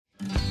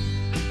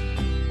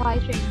Hi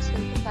friends,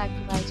 welcome back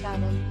to my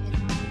channel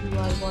and now you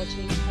are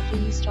watching a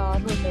 3-star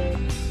hotel.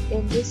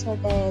 In this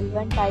hotel,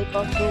 one type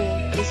of room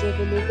is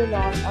available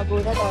on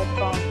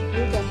agoda.com.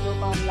 You can book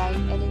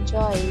online and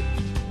enjoy it.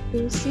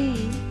 To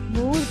see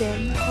more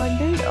than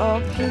 100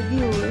 of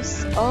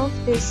reviews of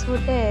this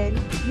hotel,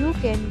 you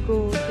can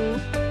go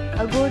to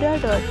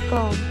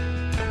agoda.com.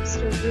 Its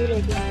review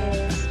rating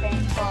is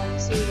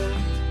 10.0.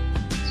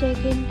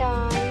 Check-in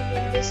time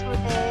in this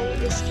hotel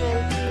is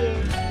 12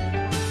 p.m.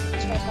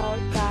 Check-out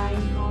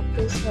time of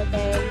this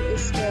hotel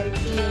is 12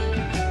 p.m.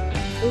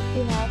 If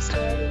you have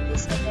stayed in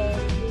this hotel,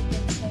 you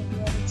can send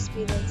your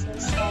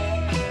experiences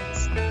via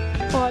comments.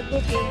 For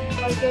booking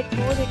or get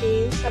more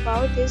details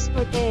about this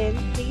hotel,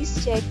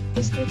 please check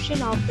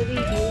description of the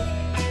video.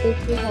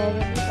 If you have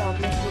any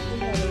problem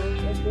booking a room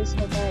in this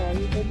hotel,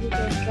 then you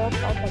can drop a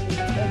comment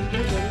and we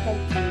will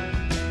help you.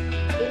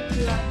 If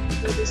you are new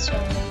to this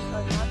channel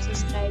or not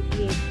subscribed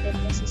yet, then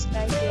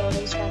subscribe to our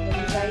channel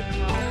right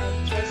now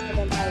and press the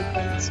bell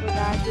icon so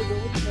that you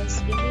don't miss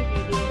any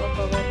video of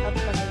our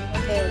upcoming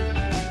hotel.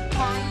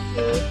 Thank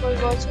you for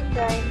watching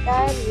the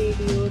entire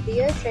video.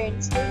 Dear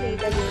friends, we'll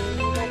meet again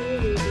in a new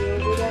video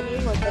with a new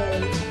hotel.